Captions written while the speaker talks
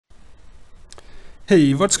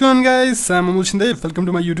Hey, what's going on guys? I'm Amul Shinde. Welcome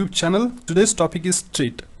to my YouTube channel. Today's topic is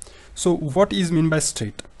strait. So what is meant by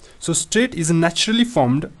strait? So strait is a naturally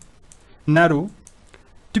formed, narrow,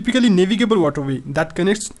 typically navigable waterway that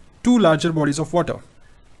connects two larger bodies of water.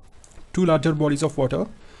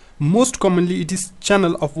 Most commonly it is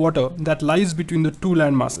channel of water that lies between the two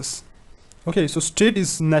land masses. Okay, so strait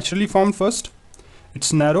is naturally formed first.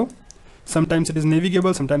 It's narrow. Sometimes it is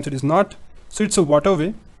navigable, sometimes it is not. So it's a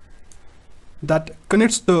waterway that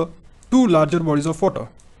connects the two larger bodies of water.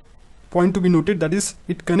 Point to be noted, that is,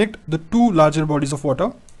 it connects the two larger bodies of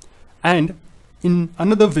water, and in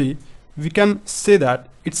another way we can say that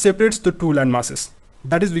it separates the two land masses.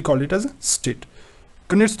 That is, we call it as a strait.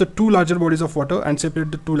 Connects the two larger bodies of water and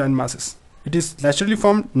separate the two land masses. It is naturally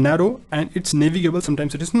formed, narrow, and it's navigable,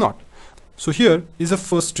 sometimes it is not. So here is a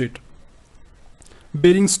first strait,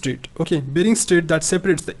 Bering Strait. Okay, Bering Strait that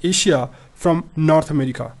separates the Asia from North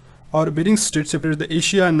America, or Bering Strait separates the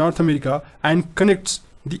Asia and North America and connects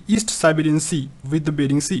the East Siberian Sea with the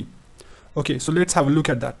Bering Sea. Okay, so let's have a look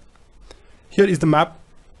at that. Here is the map.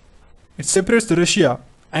 It separates the Russia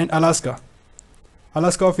and Alaska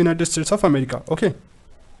of United States of America. Okay,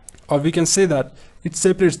 or we can say that it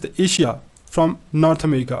separates the Asia from North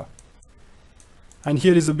America. And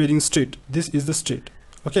here is the Bering Strait. This is the strait.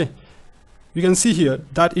 Okay, you can see here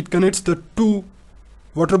that it connects the two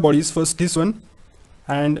water bodies, first this one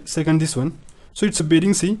and second this one. So it's a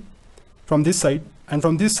Bering Sea from this side, and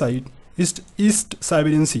from this side is East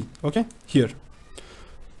Siberian Sea. Okay, here,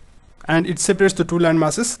 and it separates the two land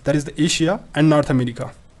masses, that is the Asia and North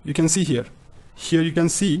America. You can see here you can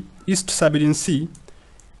see East Siberian Sea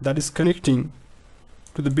that is connecting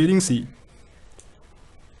to the Bering Sea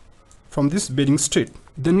from this Bering Strait.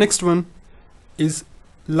 The next one is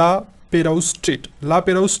La Perouse Strait. La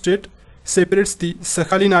Perouse Strait separates the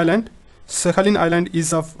Sakhalin Island. Sakhalin Island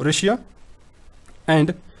is of Russia,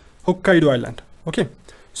 and Hokkaido Island. Okay,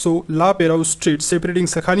 so La Perouse Strait separating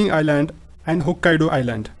Sakhalin Island and Hokkaido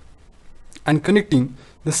Island and connecting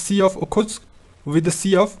the Sea of Okhotsk with the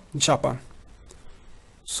Sea of Japan.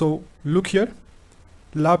 So look here,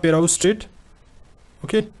 La Perouse Strait,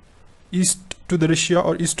 okay, east to the Russia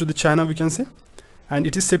or east to the China we can say, and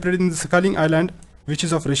it is separating the Sakhalin Island, which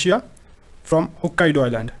is of Russia, from Hokkaido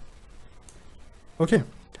Island. Okay,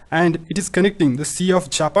 and it is connecting the Sea of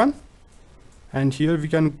Japan, and here we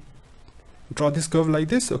can draw this curve like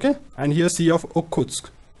this. Okay, and here Sea of Okhotsk.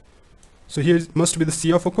 So here must be the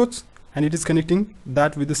Sea of Okhotsk, and it is connecting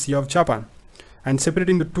that with the Sea of Japan and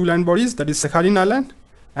separating the two land bodies, that is Sakhalin Island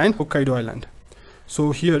and Hokkaido Island.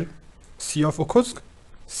 So here Sea of Okhotsk,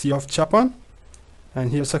 Sea of Japan,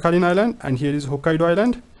 and here Sakhalin Island, and here is Hokkaido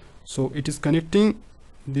Island. So it is connecting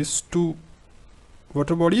these two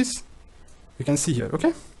water bodies, you can see here.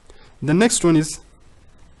 Okay, the next one is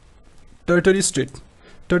Tartary Strait.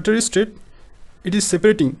 Tartary Strait, it is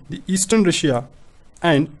separating the eastern Russia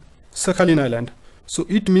and Sakhalin Island. So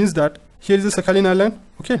it means that here is the Sakhalin Island.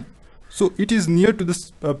 Okay, so it is near to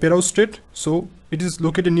this Perouse Strait. So it is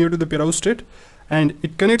located near to the Perouse Strait, and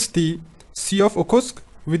it connects the Sea of Okhotsk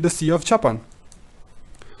with the Sea of Japan.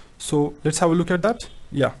 So let's have a look at that.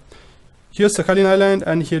 Yeah, here Sakhalin Island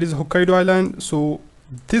and here is Hokkaido Island. So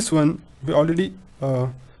this one we already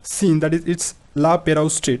seen, that is it's La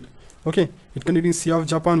Perouse Strait. Okay, it connecting Sea of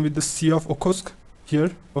Japan with the Sea of Okhotsk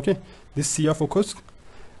here. Okay, this Sea of Okhotsk.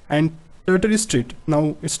 And Tartary Strait,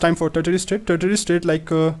 now it's time for Tartary Strait. Tartary Strait,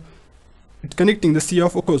 like it connecting the Sea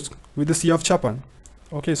of Okhotsk with the Sea of Japan.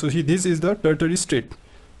 Okay, so this is the Tartary Strait.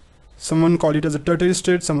 Someone call it as a Tartary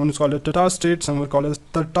Strait, someone call it Tatar Strait, someone call it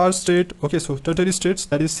Tatar Strait. Okay, so Tartary Straits,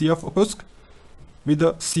 that is Sea of Okhotsk with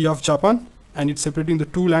the Sea of Japan, and it's separating the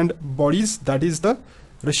two land bodies, that is the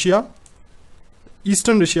Russia,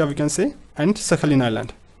 eastern Russia we can say, and Sakhalin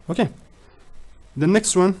Island. Okay, the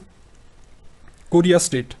next one, Korea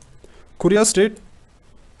Strait. Korea Strait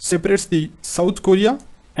separates the South Korea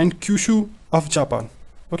and Kyushu of Japan.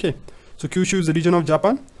 Okay, so Kyushu is the region of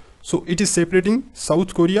Japan, so it is separating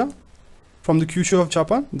South Korea from the Kyushu of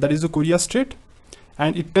Japan, that is the Korea Strait,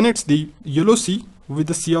 and it connects the Yellow Sea with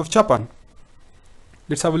the Sea of Japan.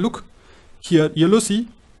 Let's have a look. Here Yellow Sea,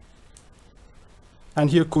 and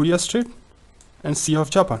here Korea Strait and Sea of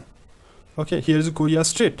Japan. Okay, here is Korea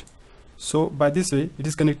Strait. So by this way it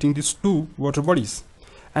is connecting these two water bodies,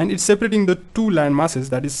 and it's separating the two land masses,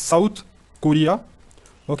 that is South Korea,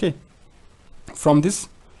 okay, from this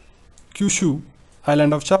Kyushu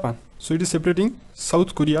island of Japan. So it is separating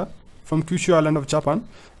South Korea from Kyushu island of Japan,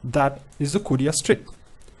 that is the Korea Strait.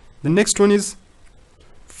 The next one is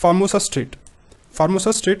Formosa Strait.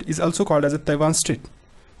 Formosa Strait is also called as a Taiwan Strait.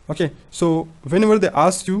 Okay, so whenever they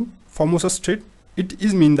ask you Formosa Strait, it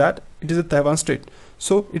is mean that it is a Taiwan Strait.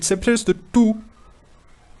 So it separates the two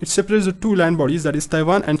land bodies, that is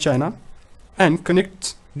Taiwan and China, and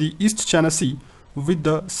connects the East China Sea with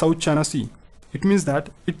the South China Sea. It means that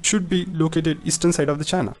it should be located eastern side of the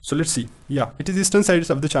China. So let's see. Yeah, it is eastern side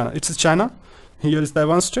of the China. It's China. Here is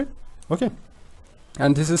Taiwan Strait. Okay,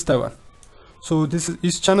 and this is Taiwan. So this is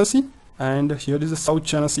East China Sea, and here is the South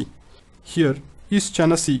China Sea. Here East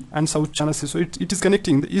China Sea and South China Sea. So it is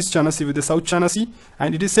connecting the East China Sea with the South China Sea,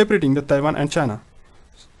 and it is separating the Taiwan and China.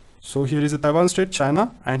 So here is the Taiwan Strait,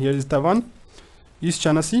 China, and here is Taiwan, East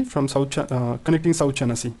China Sea from connecting South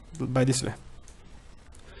China Sea by this way.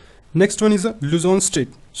 Next one is a Luzon Strait.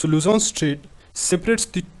 So Luzon Strait separates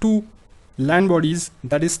the two land bodies,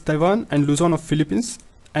 that is Taiwan and Luzon of Philippines,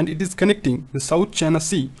 and it is connecting the South China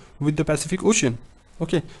Sea with the Pacific Ocean.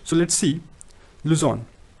 Okay, so let's see Luzon.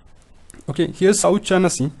 Okay, here's South China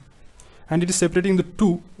Sea, and it is separating the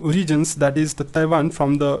two regions, that is the Taiwan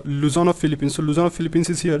from the Luzon of Philippines. So Luzon of Philippines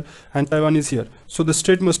is here and Taiwan is here, so the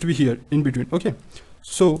strait must be here in between. Okay,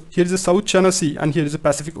 so here is the South China Sea and here is the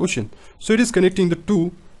Pacific Ocean. So it is connecting the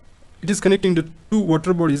two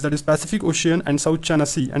water bodies, that is Pacific Ocean and South China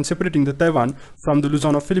Sea, and separating the Taiwan from the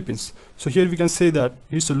Luzon of Philippines. So here we can say that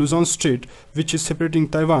it's a Luzon Strait which is separating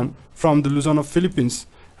Taiwan from the Luzon of Philippines,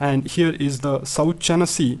 and here is the South China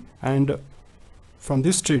Sea, and from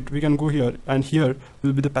this strait we can go here, and here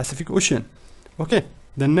will be the Pacific Ocean. Okay,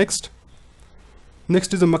 then next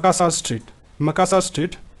is the Malacca Strait. Malacca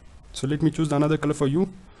Strait. So let me choose another color for you.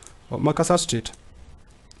 Malacca Strait.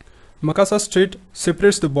 Malacca Strait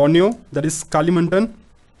separates the Borneo, that is Kalimantan.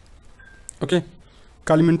 Okay,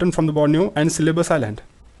 Kalimantan from the Borneo and Celebes Island,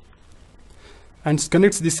 and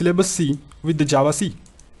connects the Celebes Sea with the Java Sea.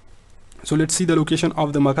 So let's see the location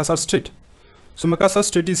of the Malacca Strait. So Malacca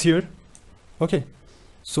Strait is here. Okay,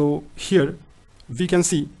 so here we can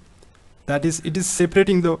see that it is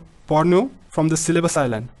separating the Borneo from the Celebes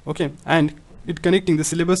Island. Okay, and it connecting the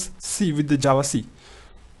Celebes Sea with the Java Sea.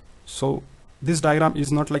 So this diagram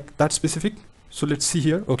is not like that specific, so let's see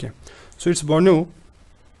here. Okay, so it's Borneo,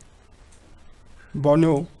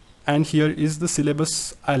 and here is the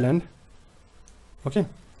Celebes Island. Okay,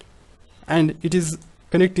 and it is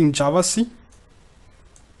connecting Java Sea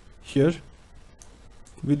here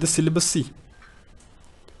with the Celebes Sea.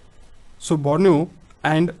 So Borneo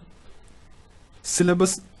and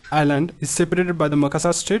Celebes Island is separated by the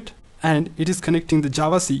Malacca Strait, and it is connecting the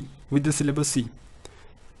Java Sea with the Celebes Sea.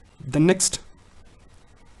 The next,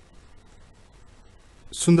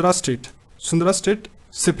 Sunda Strait. Sunda Strait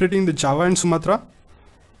separating the Java and Sumatra,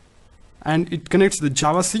 and it connects the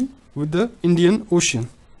Java Sea with the Indian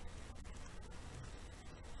Ocean.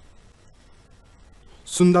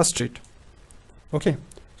 Sunda Strait. Okay,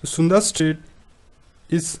 so Sunda Strait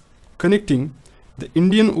is connecting the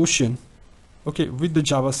Indian Ocean, okay, with the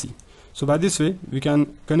Java Sea. So by this way we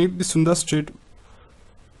can connect the Sunda Strait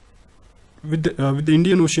with the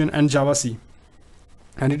Indian Ocean and Java Sea,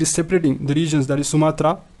 and it is separating the regions, that is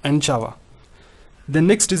Sumatra and Java. The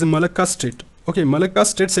next is Malacca Strait. Okay, Malacca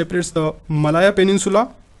Strait separates the Malaya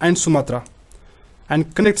Peninsula and Sumatra,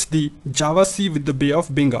 and connects the Java Sea with the Bay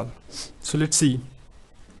of Bengal. So let's see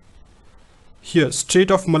here, Strait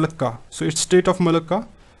of Malacca. So it's Strait of Malacca.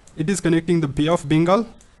 It is connecting the Bay of Bengal.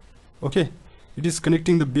 Okay, it is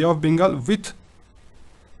connecting the Bay of Bengal with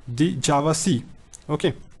the Java Sea.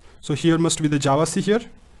 Okay, so here must be the Java Sea here.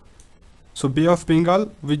 So Bay of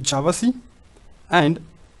Bengal with Java Sea, and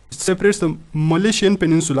it separates the Malaysian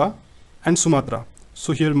Peninsula and Sumatra.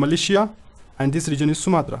 So here Malaysia, and this region is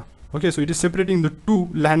Sumatra. Okay, so it is separating the two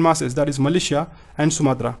land masses, that is Malaysia and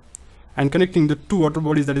Sumatra, and connecting the two water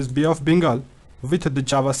bodies, that is Bay of Bengal with the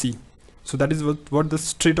Java Sea. So that is what the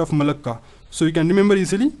Strait of Malacca. So you can remember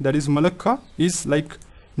easily, that is Malacca is like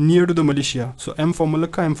near to the Malaysia. So M for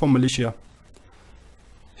Malacca, M for Malaysia.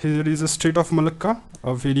 Here is the Strait of Malacca,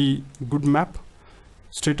 a very good map.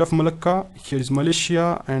 Strait of Malacca, here is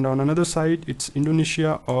Malaysia, and on another side it's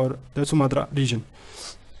Indonesia or the Sumatra region.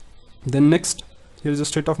 Then next, here is the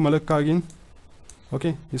Strait of Malacca again.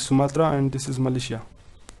 Okay, this is Sumatra and this is Malaysia.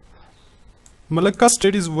 Malacca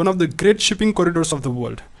Strait is one of the great shipping corridors of the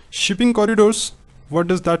world. Shipping corridors, what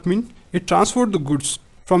does that mean? It transports the goods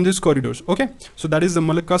from these corridors. Okay, so that is the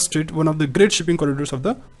Malacca Strait, one of the great shipping corridors of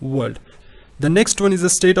the world. The next one is the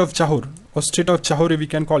Strait of Johor, or Strait of Johor we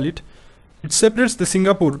can call it. It separates the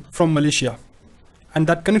Singapore from Malaysia, and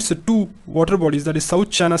that connects the two water bodies, that is South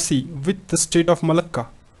China Sea with the Strait of Malacca.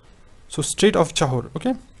 So Strait of Johor.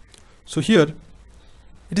 Okay, so here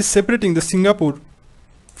it is separating the Singapore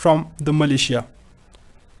from the Malaysia.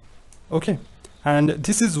 Okay, and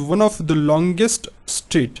this is one of the longest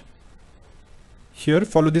strait. Here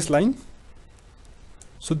follow this line.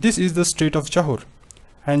 So this is the Strait of Johor,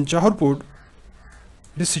 and Johor port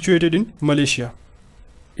is situated in Malaysia.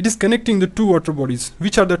 It is connecting the two water bodies.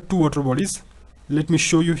 Which are the two water bodies? Let me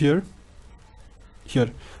show you here.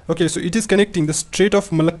 Okay, so it is connecting the Strait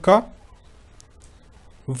of Malacca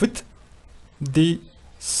with the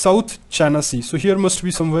South China Sea. So here must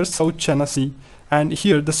be somewhere South China Sea, and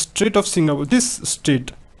here the Strait of Singapore. This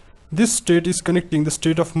strait is connecting the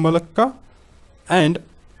Strait of Malacca and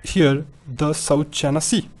here the South China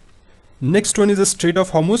Sea. Next one is the Strait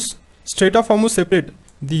of Hormuz. Strait of Hormuz separates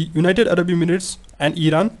the United Arab Emirates and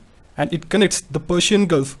Iran, and it connects the Persian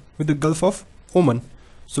Gulf with the Gulf of Oman.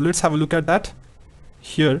 So let's have a look at that.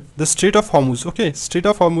 Here the Strait of Hormuz. Okay, Strait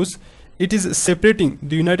of Hormuz, it is separating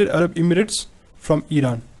the United Arab Emirates from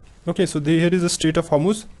Iran. Okay, so here is the Strait of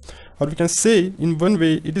Hormuz, or we can say in one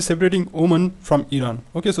way it is separating Oman from Iran.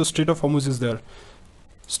 Okay, so Strait of Hormuz is there,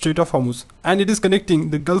 Strait of Hormuz, and it is connecting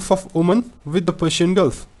the Gulf of Oman with the Persian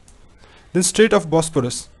Gulf. Then Strait of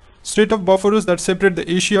Bosphorus. Strait of Bosphorus that separate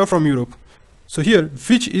the Asia from Europe. So here,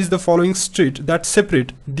 which is the following strait that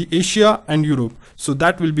separate the Asia and Europe? So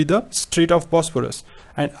that will be the Strait of Bosphorus,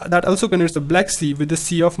 and that also connects the Black Sea with the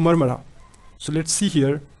Sea of Marmara. So let's see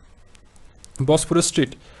here, Bosphorus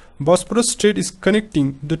Strait. Bosphorus Strait is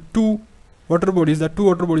connecting the two water bodies. The two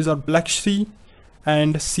water bodies are Black Sea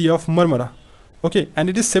and Sea of Marmara. Okay, and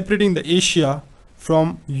it is separating the Asia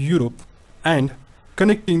from Europe and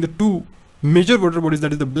connecting the two major water bodies,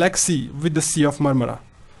 that is the Black Sea with the Sea of Marmara.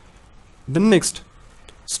 Then next,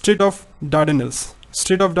 Strait of Dardanelles.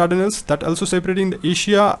 Strait of Dardanelles that also separating the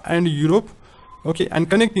Asia and Europe, okay, and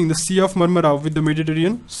connecting the Sea of Marmara with the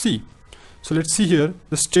Mediterranean Sea. So let's see here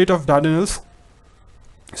the Strait of Dardanelles.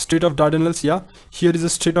 Strait of Dardanelles, yeah, here is the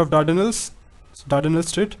Strait of Dardanelles, Dardanelles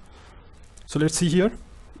Strait. So let's see here,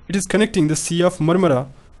 it is connecting the Sea of Marmara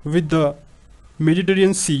with the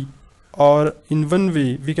Mediterranean Sea, or in one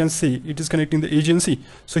way we can say it is connecting the Aegean Sea.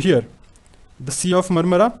 So here the Sea of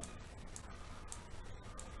Marmara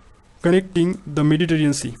connecting the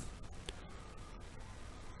Mediterranean Sea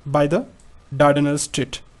by the Dardanelles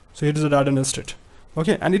Strait. So here is the Dardanelles Strait.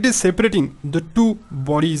 Okay, and it is separating the two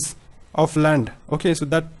bodies of land. Okay, so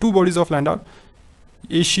that two bodies of land are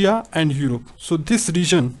Asia and Europe. So this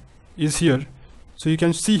region is here. So you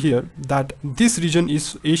can see here that this region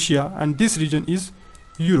is Asia and this region is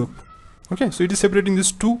Europe. Okay, so it is separating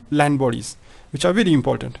these two land bodies, which are very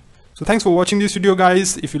important. So thanks for watching this video,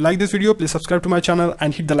 guys. If you like this video, please subscribe to my channel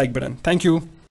and hit the like button. Thank you.